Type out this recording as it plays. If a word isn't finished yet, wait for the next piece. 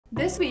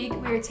This week,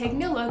 we are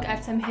taking a look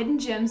at some hidden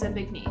gems at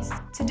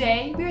McNeese.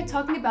 Today, we are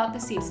talking about the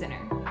Seed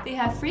Center. They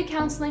have free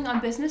counseling on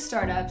business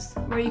startups,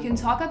 where you can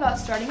talk about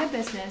starting a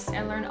business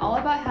and learn all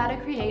about how to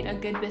create a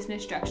good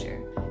business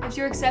structure. If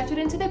you're accepted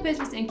into the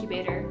business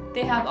incubator,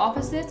 they have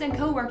offices and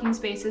co-working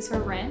spaces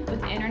for rent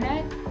with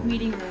internet,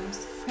 meeting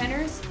rooms,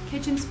 printers,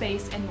 kitchen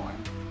space, and more.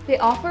 They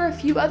offer a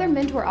few other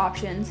mentor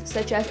options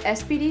such as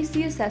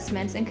SBDC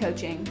assessments and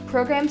coaching,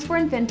 programs for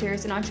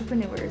inventors and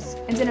entrepreneurs,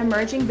 and an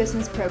emerging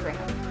business program.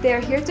 They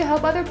are here to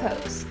help other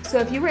pokes, so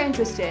if you were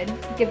interested,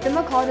 give them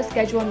a call to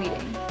schedule a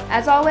meeting.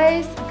 As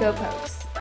always, go pokes!